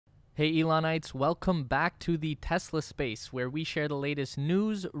Hey Elonites, welcome back to the Tesla space, where we share the latest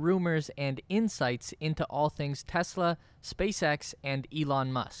news, rumors, and insights into all things Tesla, SpaceX, and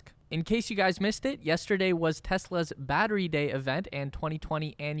Elon Musk. In case you guys missed it, yesterday was Tesla's Battery Day event and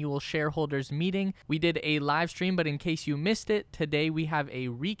 2020 annual shareholders meeting. We did a live stream, but in case you missed it, today we have a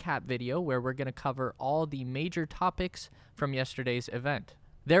recap video where we're going to cover all the major topics from yesterday's event.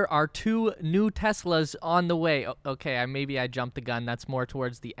 There are two new Teslas on the way. Okay, maybe I jumped the gun. That's more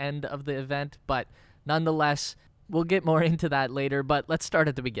towards the end of the event, but nonetheless, we'll get more into that later, but let's start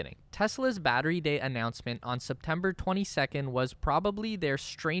at the beginning. Tesla's Battery Day announcement on September 22nd was probably their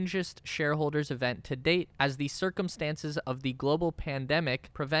strangest shareholders event to date, as the circumstances of the global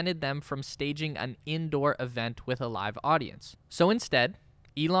pandemic prevented them from staging an indoor event with a live audience. So instead,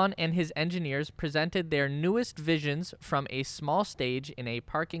 Elon and his engineers presented their newest visions from a small stage in a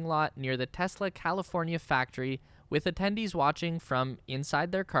parking lot near the Tesla California factory, with attendees watching from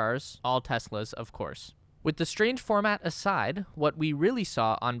inside their cars, all Teslas, of course. With the strange format aside, what we really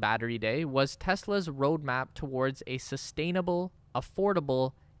saw on Battery Day was Tesla's roadmap towards a sustainable,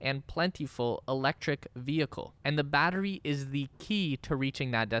 affordable, and plentiful electric vehicle, and the battery is the key to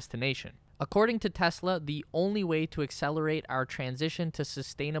reaching that destination. According to Tesla, the only way to accelerate our transition to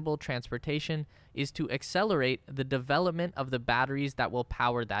sustainable transportation is to accelerate the development of the batteries that will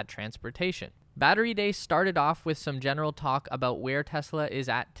power that transportation. Battery Day started off with some general talk about where Tesla is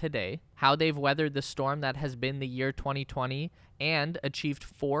at today, how they've weathered the storm that has been the year 2020, and achieved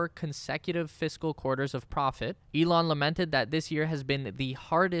 4 consecutive fiscal quarters of profit. Elon lamented that this year has been the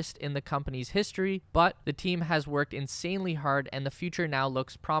hardest in the company's history, but the team has worked insanely hard and the future now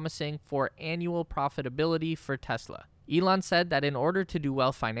looks promising for annual profitability for Tesla. Elon said that in order to do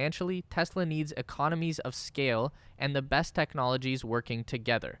well financially, Tesla needs economies of scale and the best technologies working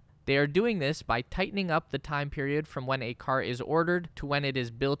together. They are doing this by tightening up the time period from when a car is ordered to when it is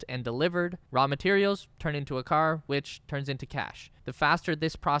built and delivered. Raw materials turn into a car, which turns into cash. The faster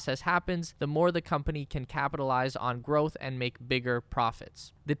this process happens, the more the company can capitalize on growth and make bigger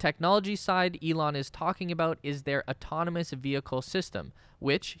profits. The technology side Elon is talking about is their autonomous vehicle system,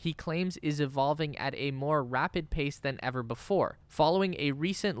 which he claims is evolving at a more rapid pace than ever before. Following a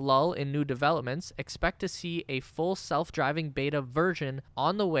recent lull in new developments, expect to see a full self-driving beta version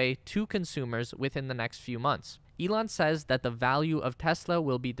on the way to consumers within the next few months. Elon says that the value of Tesla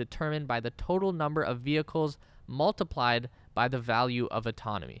will be determined by the total number of vehicles multiplied by the value of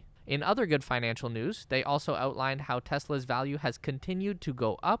autonomy. In other good financial news, they also outlined how Tesla's value has continued to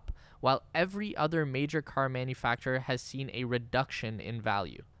go up, while every other major car manufacturer has seen a reduction in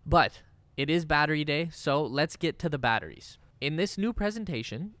value. But it is Battery Day, so let's get to the batteries. In this new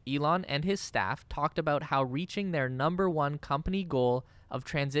presentation, Elon and his staff talked about how reaching their #1 company goal of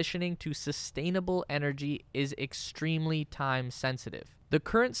transitioning to sustainable energy is extremely time sensitive. The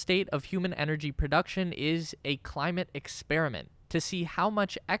current state of human energy production is a climate experiment to see how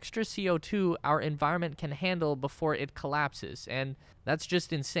much extra CO2 our environment can handle before it collapses, and that's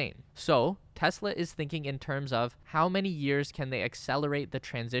just insane. So, Tesla is thinking in terms of how many years can they accelerate the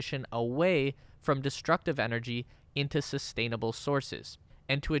transition away from destructive energy into sustainable sources.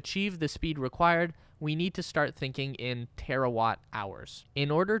 And to achieve the speed required, we need to start thinking in terawatt hours.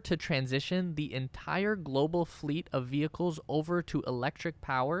 In order to transition the entire global fleet of vehicles over to electric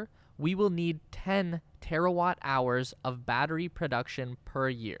power, we will need 10 terawatt hours of battery production per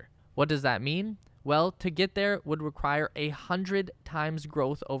year. What does that mean? Well, to get there would require 100 times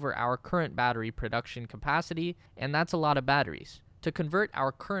growth over our current battery production capacity, and that's a lot of batteries. To convert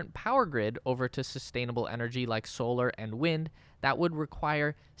our current power grid over to sustainable energy like solar and wind, that would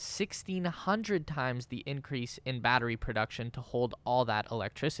require 1,600 times the increase in battery production to hold all that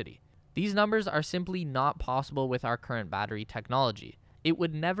electricity. These numbers are simply not possible with our current battery technology. It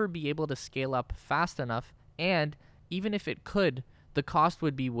would never be able to scale up fast enough, and even if it could, the cost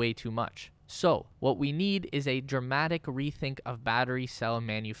would be way too much. So, what we need is a dramatic rethink of battery cell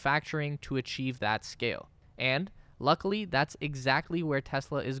manufacturing to achieve that scale. And luckily, that's exactly where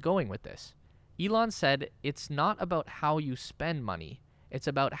Tesla is going with this. Elon said it's not about how you spend money, it's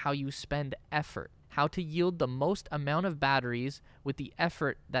about how you spend effort, how to yield the most amount of batteries with the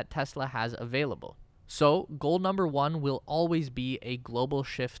effort that Tesla has available. So, goal #1 will always be a global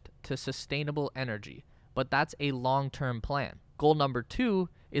shift to sustainable energy, but that's a long-term plan. Goal #2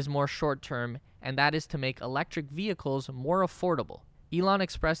 is more short-term, and that is to make electric vehicles more affordable. Elon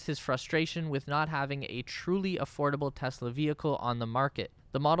expressed his frustration with not having a truly affordable Tesla vehicle on the market.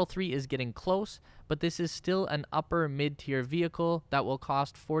 The Model 3 is getting close, but this is still an upper mid-tier vehicle that will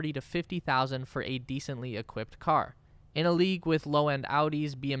cost $40,000 to $50,000 for a decently equipped car, in a league with low-end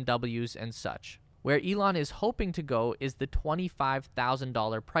Audis, BMWs, and such. Where Elon is hoping to go is the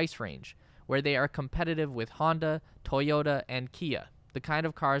 $25,000 price range, where they are competitive with Honda, Toyota, and Kia, the kind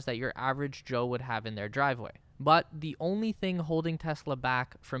of cars that your average Joe would have in their driveway. But the only thing holding Tesla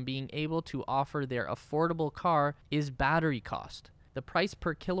back from being able to offer their affordable car is battery cost. The price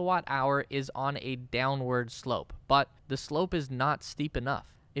per kilowatt hour is on a downward slope, but the slope is not steep enough.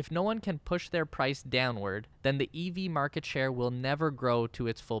 If no one can push their price downward, then the EV market share will never grow to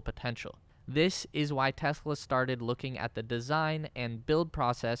its full potential. This is why Tesla started looking at the design and build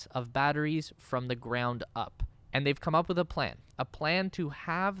process of batteries from the ground up. And they've come up with a plan to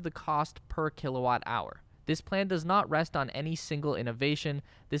halve the cost per kilowatt hour. This plan does not rest on any single innovation.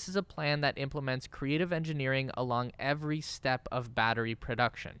 This is a plan that implements creative engineering along every step of battery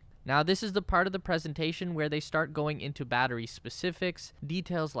production. Now, this is the part of the presentation where they start going into battery specifics,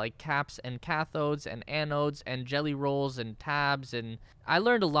 details like caps and cathodes and anodes and jelly rolls and tabs, and I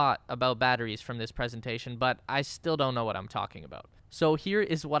learned a lot about batteries from this presentation, but I still don't know what I'm talking about. So here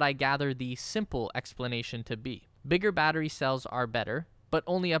is what I gather the simple explanation to be. Bigger battery cells are better, but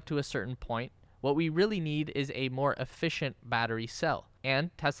only up to a certain point. What we really need is a more efficient battery cell, and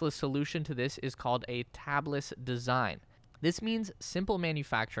Tesla's solution to this is called a tabless design. This means simple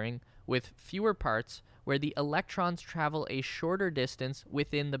manufacturing with fewer parts where the electrons travel a shorter distance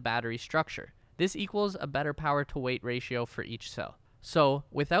within the battery structure. This equals a better power to weight ratio for each cell. So,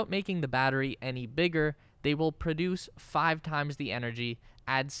 without making the battery any bigger, they will produce 5 times the energy,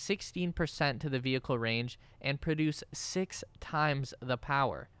 add 16% to the vehicle range, and produce 6 times the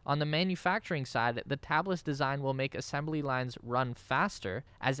power. On the manufacturing side, the tabless design will make assembly lines run faster,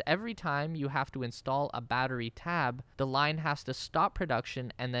 as every time you have to install a battery tab, the line has to stop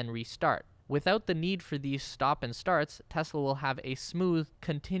production and then restart. Without the need for these stop and starts, Tesla will have a smooth,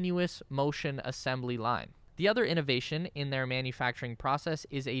 continuous motion assembly line. The other innovation in their manufacturing process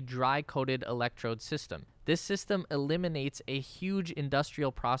is a dry-coated electrode system. This system eliminates a huge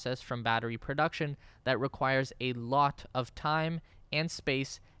industrial process from battery production that requires a lot of time and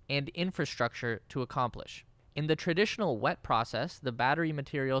space and infrastructure to accomplish. In the traditional wet process, the battery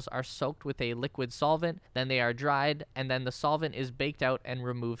materials are soaked with a liquid solvent, then they are dried, and then the solvent is baked out and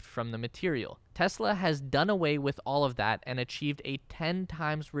removed from the material. Tesla has done away with all of that and achieved a 10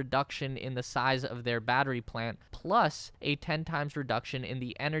 times reduction in the size of their battery plant, plus a 10 times reduction in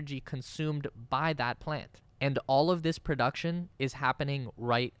the energy consumed by that plant. And all of this production is happening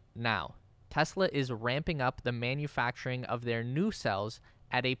right now. Tesla is ramping up the manufacturing of their new cells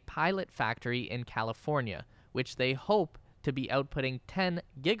at a pilot factory in California, which they hope to be outputting 10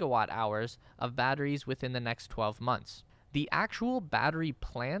 gigawatt hours of batteries within the next 12 months. The actual battery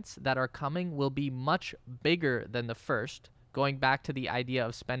plants that are coming will be much bigger than the first. Going back to the idea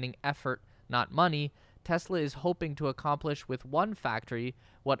of spending effort, not money, Tesla is hoping to accomplish with one factory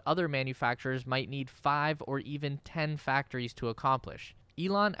what other manufacturers might need 5 or even 10 factories to accomplish.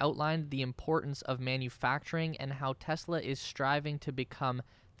 Elon outlined the importance of manufacturing and how Tesla is striving to become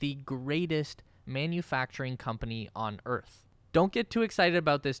the greatest manufacturing company on Earth. Don't get too excited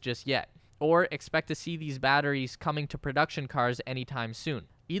about this just yet, or expect to see these batteries coming to production cars anytime soon.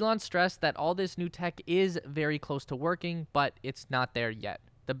 Elon stressed that all this new tech is very close to working, but it's not there yet.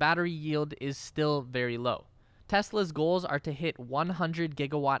 The battery yield is still very low. Tesla's goals are to hit 100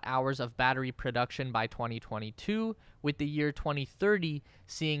 gigawatt hours of battery production by 2022, with the year 2030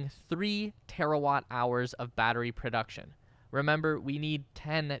 seeing 3 terawatt hours of battery production. Remember, we need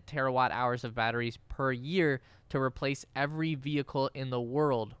 10 terawatt hours of batteries per year to replace every vehicle in the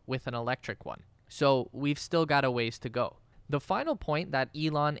world with an electric one. So we've still got a ways to go. The final point that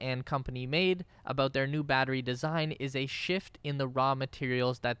Elon and company made about their new battery design is a shift in the raw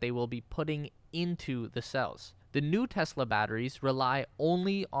materials that they will be putting into the cells. The new Tesla batteries rely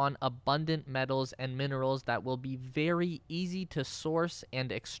only on abundant metals and minerals that will be very easy to source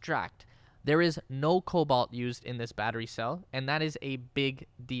and extract. There is no cobalt used in this battery cell, and that is a big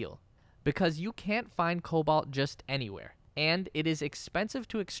deal, because you can't find cobalt just anywhere, and it is expensive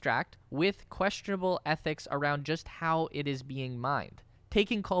to extract with questionable ethics around just how it is being mined.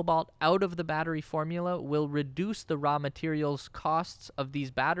 Taking cobalt out of the battery formula will reduce the raw materials costs of these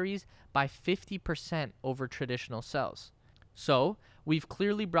batteries by 50% over traditional cells. So, we've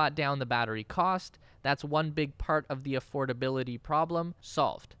clearly brought down the battery cost. That's one big part of the affordability problem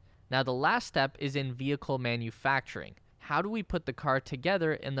solved. Now, the last step is in vehicle manufacturing. How do we put the car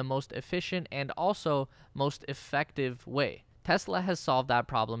together in the most efficient and also most effective way? Tesla has solved that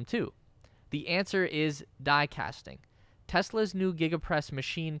problem too. The answer is die casting. Tesla's new Gigapress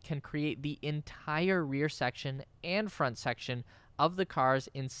machine can create the entire rear section and front section of the cars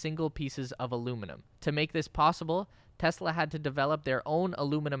in single pieces of aluminum. To make this possible, Tesla had to develop their own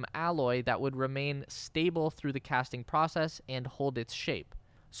aluminum alloy that would remain stable through the casting process and hold its shape.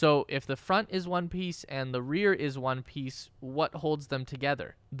 So if the front is one piece and the rear is one piece, what holds them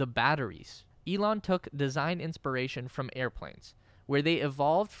together? The batteries. Elon took design inspiration from airplanes, where they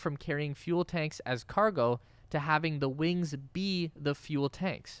evolved from carrying fuel tanks as cargo to having the wings be the fuel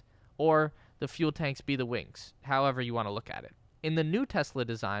tanks, or the fuel tanks be the wings, however you want to look at it. In the new Tesla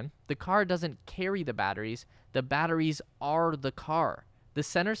design, the car doesn't carry the batteries are the car. The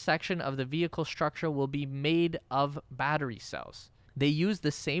center section of the vehicle structure will be made of battery cells. They use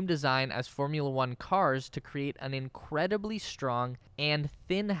the same design as Formula One cars to create an incredibly strong and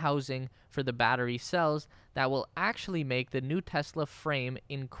thin housing for the battery cells that will actually make the new Tesla frame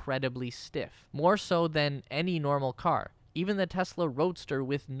incredibly stiff, more so than any normal car. Even the Tesla Roadster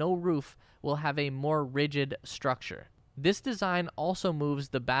with no roof will have a more rigid structure. This design also moves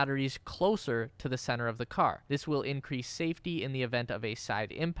the batteries closer to the center of the car. This will increase safety in the event of a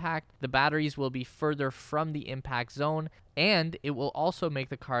side impact. The batteries will be further from the impact zone, and it will also make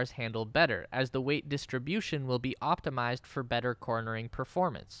the cars handle better, as the weight distribution will be optimized for better cornering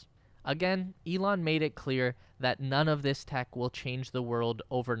performance. Again, Elon made it clear that none of this tech will change the world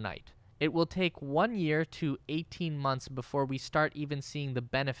overnight. It will take 1 year to 18 months before we start even seeing the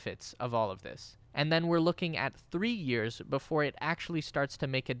benefits of all of this. And then we're looking at 3 years before it actually starts to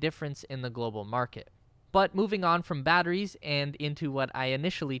make a difference in the global market. But moving on from batteries and into what I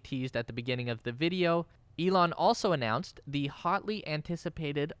initially teased at the beginning of the video, Elon also announced the hotly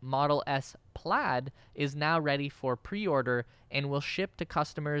anticipated Model S Plaid is now ready for pre-order and will ship to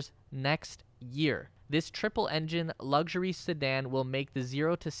customers next year. This triple-engine luxury sedan will make the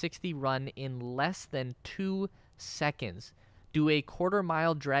 0 to 60 run in less than 2 seconds, do a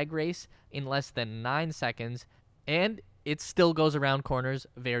quarter-mile drag race in less than 9 seconds, and it still goes around corners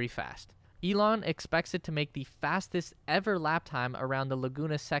very fast. Elon expects it to make the fastest ever lap time around the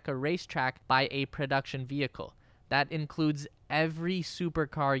Laguna Seca racetrack by a production vehicle. That includes every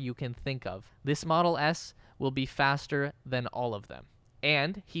supercar you can think of. This Model S will be faster than all of them.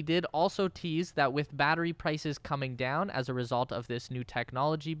 And he did also tease that with battery prices coming down as a result of this new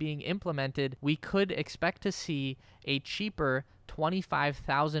technology being implemented, we could expect to see a cheaper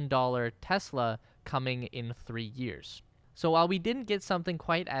 $25,000 Tesla coming in 3 years. So while we didn't get something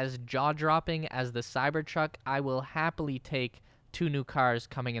quite as jaw-dropping as the Cybertruck, I will happily take 2 new cars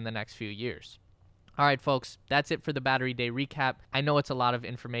coming in the next few years. All right, folks, that's it for the Battery Day recap. I know it's a lot of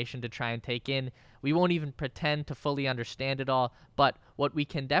information to try and take in. We won't even pretend to fully understand it all, but what we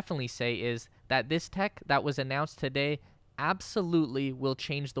can definitely say is that this tech that was announced today absolutely will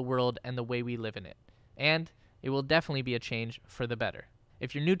change the world and the way we live in it. And it will definitely be a change for the better.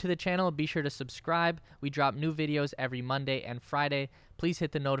 If you're new to the channel, be sure to subscribe. We drop new videos every Monday and Friday. Please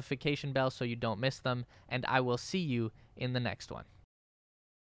hit the notification bell so you don't miss them, and I will see you in the next one.